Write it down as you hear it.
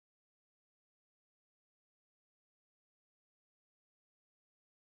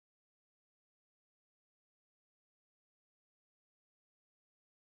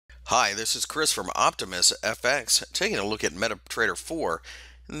Hi, this is Chris from Optimus FX, taking a look at MetaTrader 4.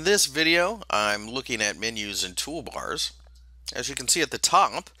 In this video, I'm looking at menus and toolbars. As you can see at the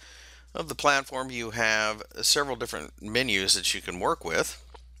top of the platform, you have several different menus that you can work with.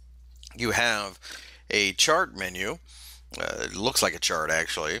 You have a chart menu, it looks like a chart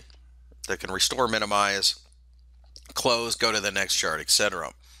actually, that can restore, minimize, close, go to the next chart,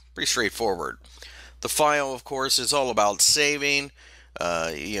 etc. Pretty straightforward. The file, of course, is all about saving.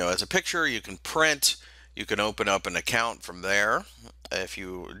 As a picture, you can print, you can open up an account from there if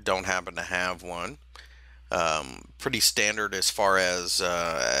you don't happen to have one. Pretty standard as far as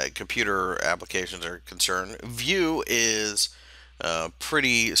computer applications are concerned. View is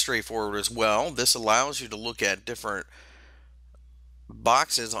pretty straightforward as well. This allows you to look at different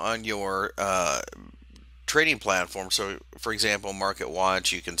boxes on your trading platform. So, for example, Market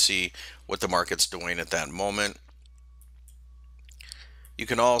Watch, you can see what the market's doing at that moment. You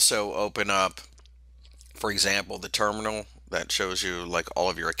can also open up, for example, the terminal that shows you like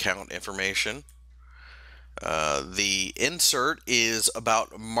all of your account information. The insert is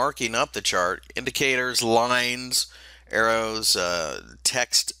about marking up the chart, indicators, lines, arrows,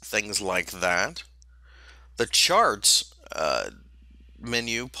 text, things like that. The charts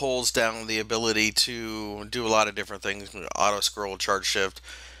menu pulls down the ability to do a lot of different things: auto scroll, chart shift,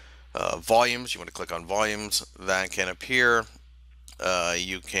 volumes. You want to click on volumes, that can appear.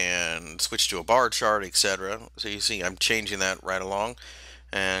 You can switch to a bar chart, etc. So you see I'm changing that right along,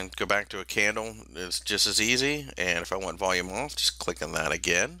 and go back to a candle. It's just as easy. And if I want volume off, just click on that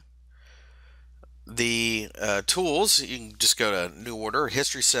again. The tools, you can just go to New Order,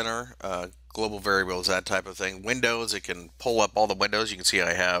 History Center, Global Variables, that type of thing. Windows, it can pull up all the windows. You can see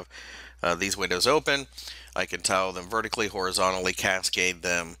I have these windows open. I can tile them vertically, horizontally, cascade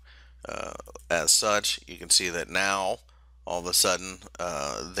them as such. You can see that now all of a sudden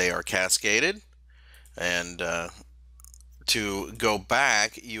they are cascaded, and to go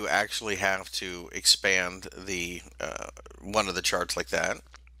back you actually have to expand the one of the charts like that. And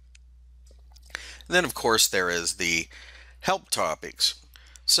then of course there is the help topics.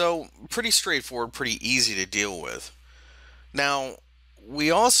 So pretty straightforward, pretty easy to deal with. Now we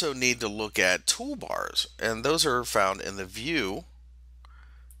also need to look at toolbars, and those are found in the view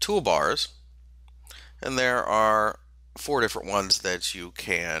toolbars, and there are 4 different ones that you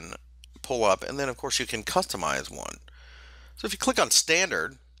can pull up, and then of course you can customize one. So if you click on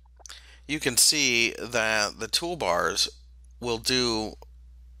standard, you can see that the toolbars will do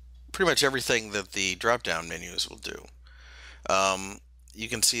pretty much everything that the drop-down menus will do. You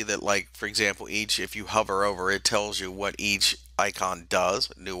can see that, like, for example, if you hover over, it tells you what each icon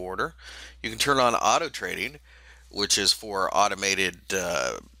does. New Order. You can turn on auto trading, which is for automated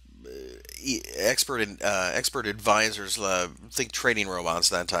expert advisors, think trading robots,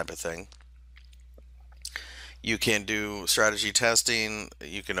 that type of thing. You can do strategy testing.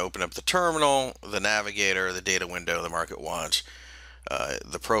 You can open up the terminal, the navigator, the data window, the market watch,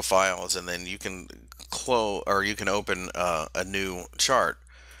 the profiles, and then you can close, or you can open a new chart.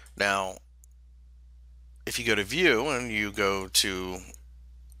 Now, if you go to view and you go to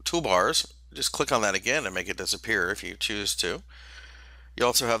toolbars, just click on that again and make it disappear if you choose to. You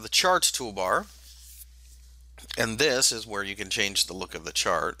also have the charts toolbar, and this is where you can change the look of the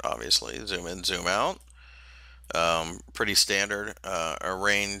chart. Obviously, zoom in, zoom out. Pretty standard.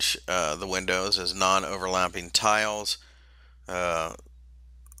 Arrange the windows as non-overlapping tiles.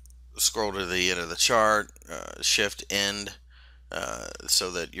 Scroll to the end of the chart, shift end, so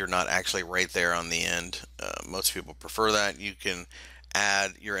that you're not actually right there on the end. Most people prefer that. You can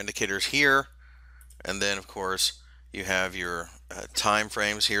add your indicators here, and then of course you have your time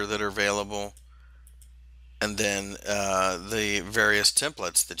frames here that are available, and then the various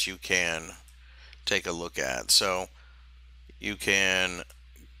templates that you can take a look at. So you can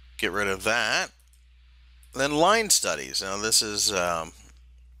get rid of that. Then line studies. Now this is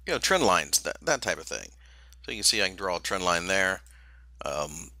trend lines, that type of thing. So you can see I can draw a trend line there.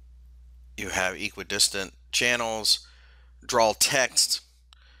 You have equidistant channels, draw text,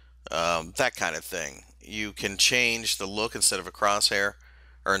 that kind of thing. You can change the look. Instead of a crosshair,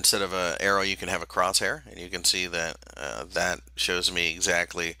 or instead of an arrow, you can have a crosshair, and you can see that that shows me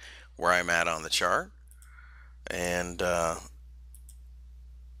exactly where I'm at on the chart. And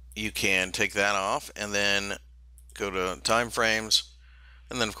you can take that off and then go to time frames,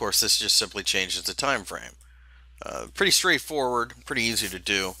 and then of course this just simply changes the time frame. Pretty straightforward, pretty easy to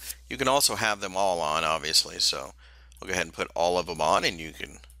do. You can also have them all on, obviously, so I'll go ahead and put all of them on, and you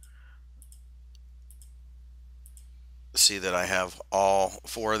can see that I have all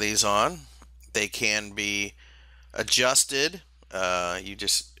 4 of these on. They can be adjusted. You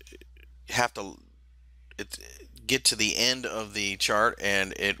just have to get to the end of the chart,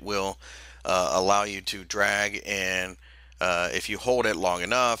 and it will allow you to drag, and if you hold it long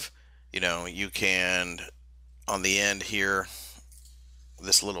enough, you can, on the end here,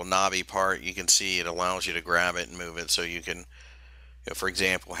 this little knobby part, you can see it allows you to grab it and move it, so you can, for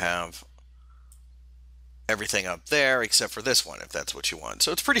example, have everything up there except for this one if that's what you want.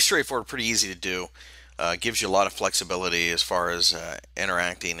 So it's pretty straightforward, pretty easy to do. Gives you a lot of flexibility as far as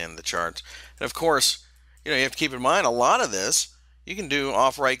interacting in the charts. And of course, you have to keep in mind a lot of this you can do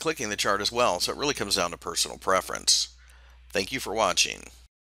off right clicking the chart as well. So it really comes down to personal preference. Thank you for watching.